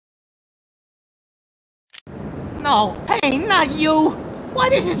No, Payne, not you! Why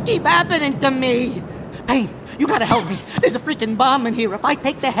does this keep happening to me? Payne, you gotta help me. There's a freaking bomb in here. If I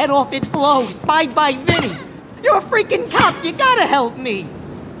take the head off, it blows. Bye-bye, Vinny. You're a freaking cop. You gotta help me.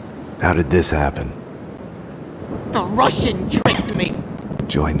 How did this happen? The Russian tricked me.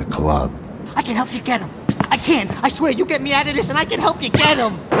 Join the club. I can help you get him. I can. I swear, you get me out of this and I can help you get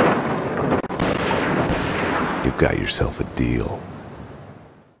him. You've got yourself a deal.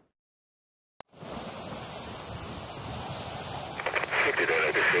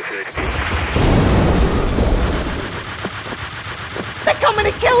 They're coming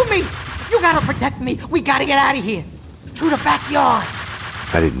to kill me! You gotta protect me. We gotta get out of here. Through the backyard.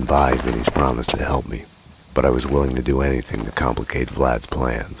 I didn't buy Vinny's promise to help me, but I was willing to do anything to complicate Vlad's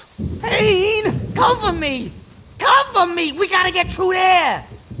plans. Payne! Cover me! Cover me! We gotta get through there!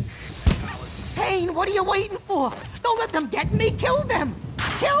 Payne, what are you waiting for? Don't let them get me! Kill them!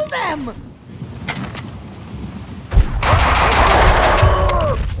 Kill them!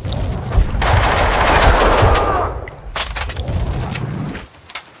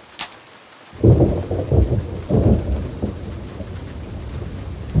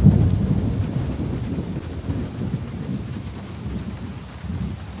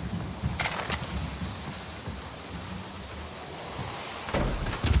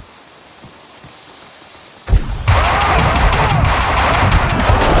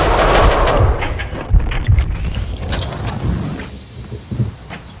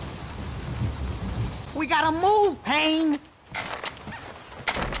 We gotta move, Payne!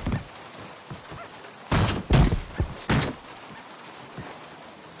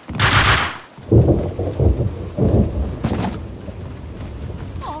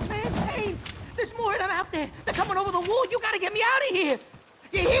 Oh man, Payne! There's more of them out there! They're coming over the wall! You gotta get me out of here!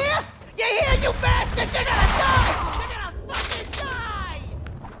 You hear? You hear, you bastards? You're gonna die! You're gonna fucking die!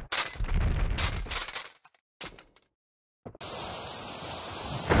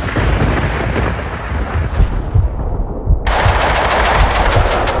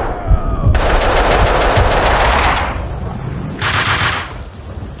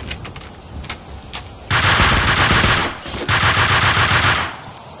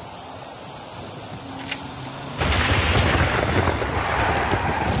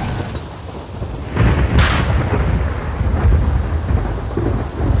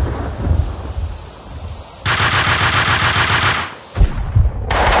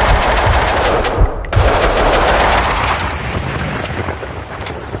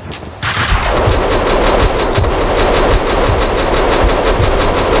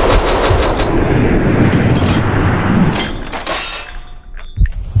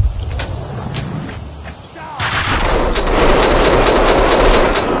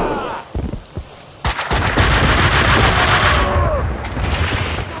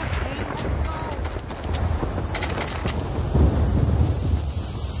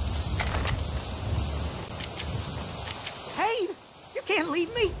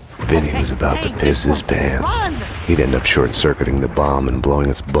 Vinny was about to piss his pants. He'd end up short-circuiting the bomb and blowing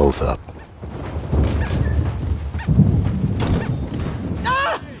us both up.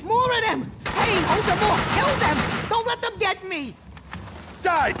 Ah! More of them! Payne, hold them off! Kill them! Don't let them get me!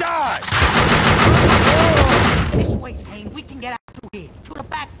 Die! Die! This way, Payne. We can get out through here. Through the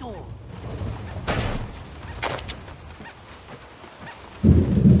back door.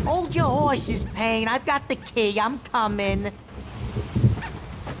 Hold your horses, Payne. I've got the key. I'm coming.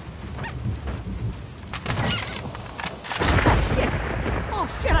 Oh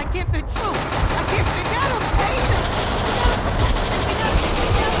shit, I can't fit through! I can't fit out of Payne!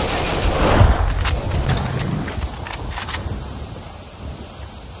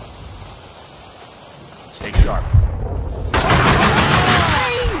 Stay sharp.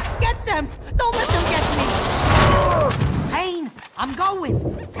 Payne! Get them! Don't let them get me! Payne! I'm going!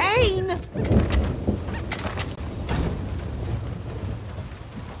 Payne!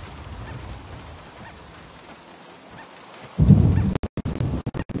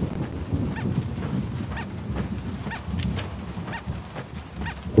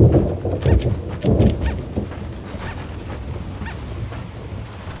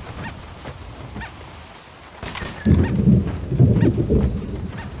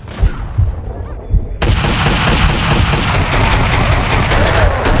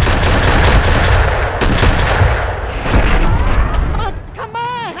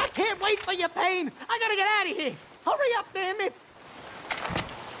 Payne! I gotta get out of here! Hurry up, damn it!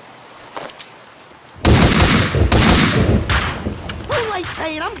 Too late,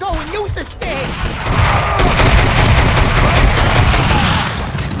 Payne! I'm going! Use the stairs!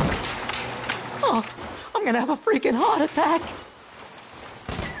 Oh, I'm gonna have a freaking heart attack!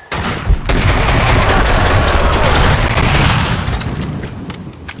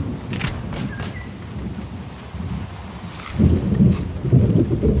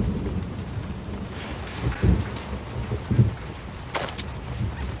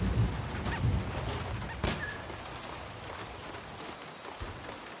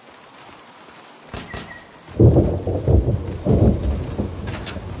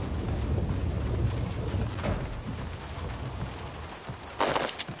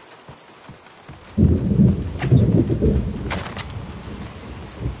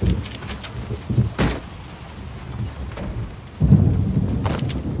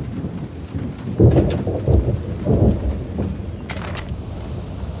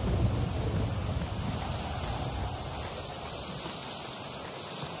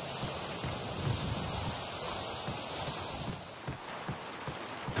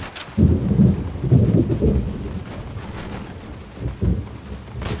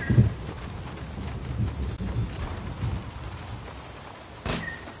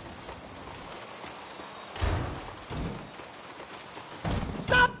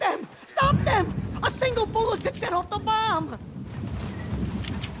 Stop them! Stop them! A single bullet could set off the bomb!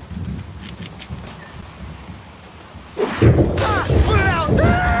 Put it out!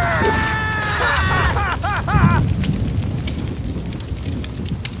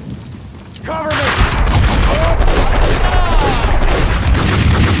 Cover me!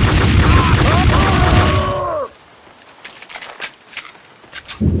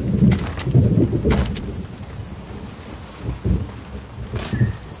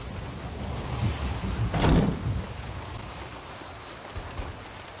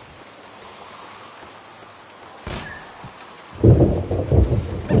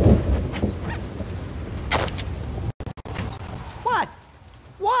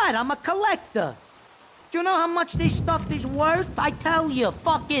 What? I'm a collector. Do you know how much this stuff is worth? I tell you,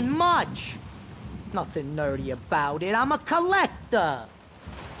 fucking much. Nothing nerdy about it. I'm a collector.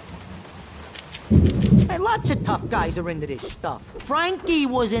 Hey, lots of tough guys are into this stuff. Frankie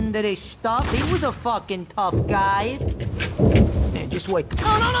was into this stuff. He was a fucking tough guy. Hey, just wait.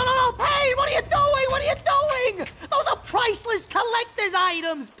 No, Payne, what are you doing? What are you doing? Those are priceless collector's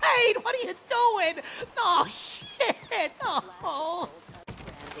items. Payne, what are you doing? Oh, shit. Oh.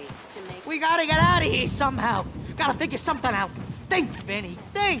 We gotta get out of here somehow. Gotta figure something out. Think, Vinny,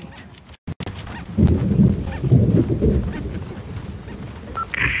 think. The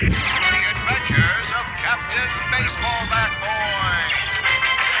Adventures of Captain Baseball Bat Boy.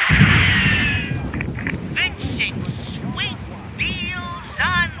 Vincent, sweet deals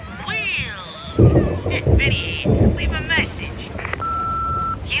on wheels. Vinny, leave a message.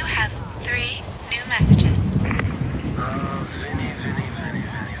 You have 3 new messages. Vinny, Vincent.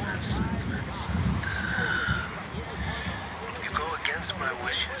 You go against my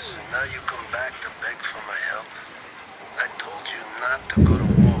wishes, and now you come back to beg for my help. I told you not to go to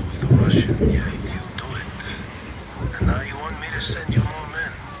war with the Russian, yet you do it. And now you want me to send you more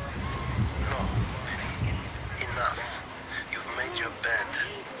men? No, Vinny. Enough. You've made your bed.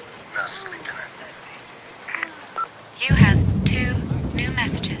 Now sleep in it. You have 2 new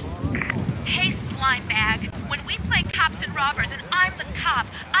messages. Hey, slime bag. When we play cops and robbers and I'm the cop,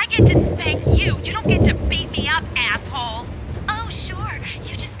 I get to spank you. You don't get to beat me up, asshole. Oh, sure.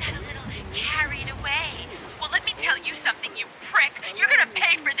 You just got a little carried away. Well, let me tell you something, you prick. You're gonna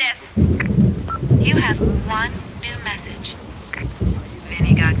pay for this. You have 1 new message.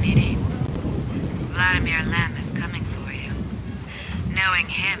 Vinny Gogniti. Vladimir Lem is coming for you. Knowing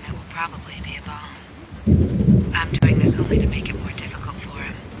him, it will probably be a bomb. I'm doing this only to make it more difficult for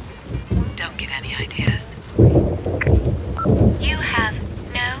him. Don't get any ideas. You have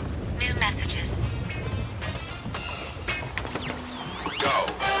no new messages. Go.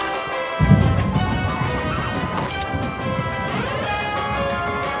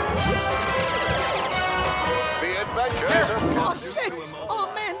 The Adventures of Oh, shit!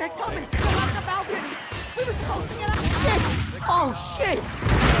 Oh, man, they're coming! They're on the balcony! We were supposed to get out! Shit! Oh, shit!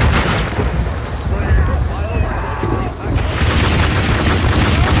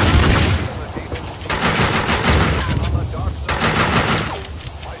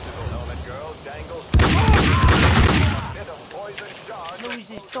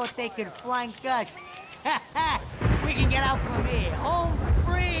 Losers thought they could flank us. We can get out from here. Home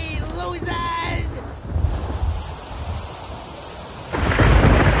free, losers!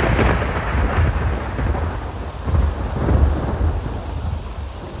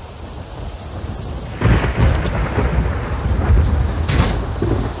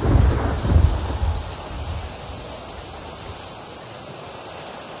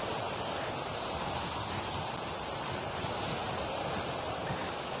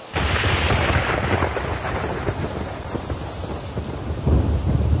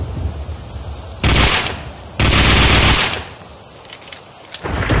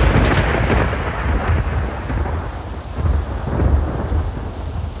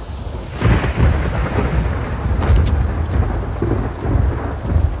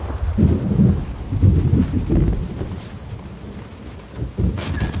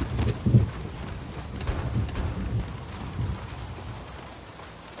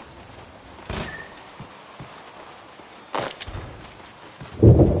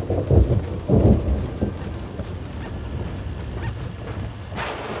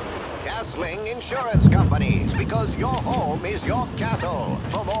 companies, because your home is your castle.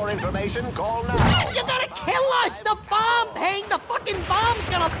 For more information, call now. You're gonna kill us! The bomb, Payne! The fucking bomb's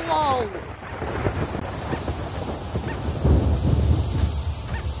gonna blow!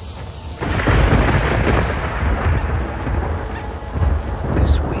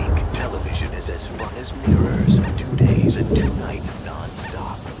 This week, television is as fun as mirrors. 2 days and 2 nights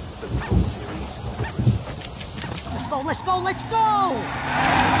non-stop. The full series. Let's go, let's go, let's go!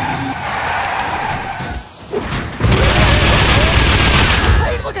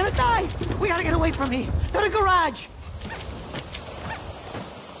 Payne, we're gonna die! We gotta get away from here! To the garage!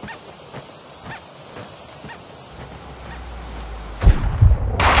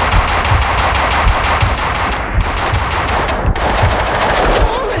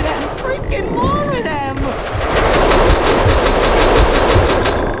 More of them! Freaking more of them!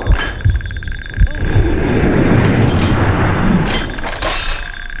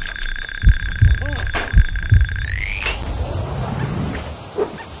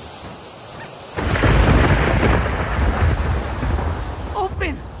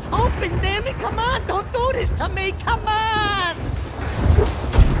 Open! Open, damn it! Come on! Don't do this to me! Come on!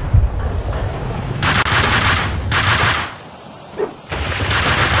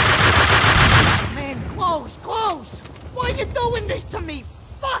 Man, close! Close! Why are you doing this to me?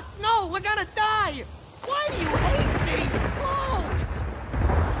 Fuck! No! We're gonna die! Why do you hate me? Close!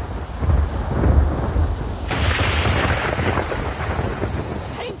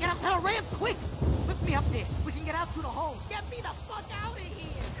 Hey, get up to the ramp, quick! Lift me up there. We can get out through the hole. Get me the fuck out of here!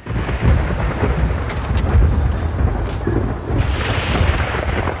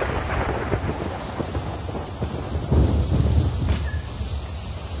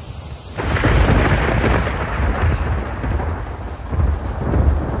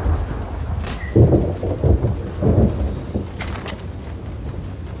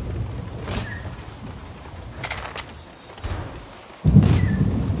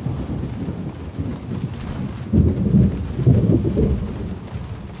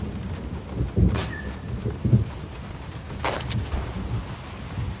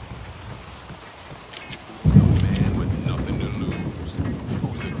 Man with nothing to lose.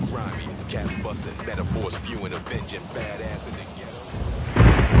 Who's the grimiest, cat-busting, metaphor-spewing, avenging badass in the ghetto?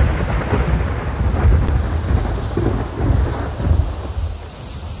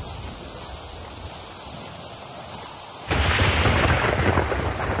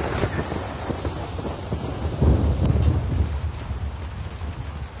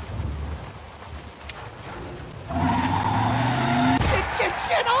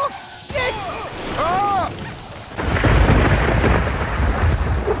 Shit! Oh, shit!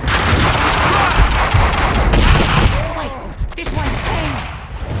 Wait! This way, Payne!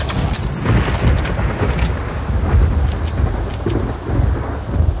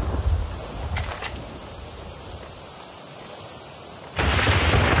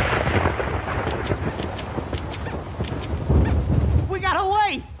 We got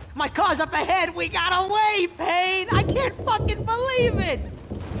away! My car's up ahead! We got away, Payne! I can't fucking believe it!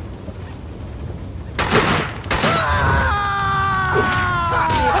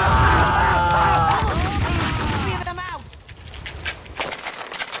 Clear them out!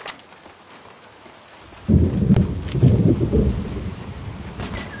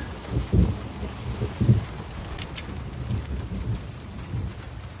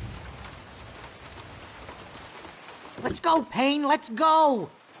 Let's go, Payne, let's go!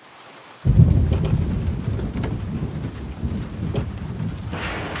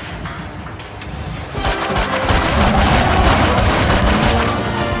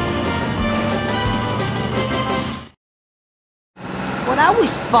 Well, that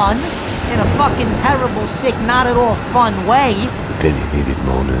was fun. In a fucking terrible, sick, not at all fun way. Vinny needed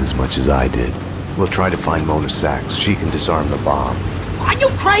Mona as much as I did. We'll try to find Mona Sachs. She can disarm the bomb. Are you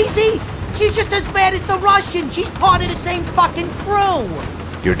crazy? She's just as bad as the Russian. She's part of the same fucking crew.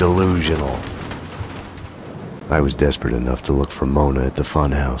 You're delusional. I was desperate enough to look for Mona at the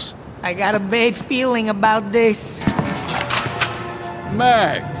funhouse. I got a bad feeling about this.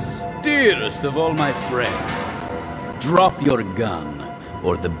 Max, dearest of all my friends, drop your gun,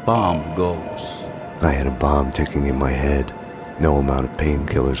 or the bomb goes. I had a bomb ticking in my head. No amount of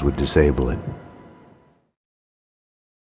painkillers would disable it.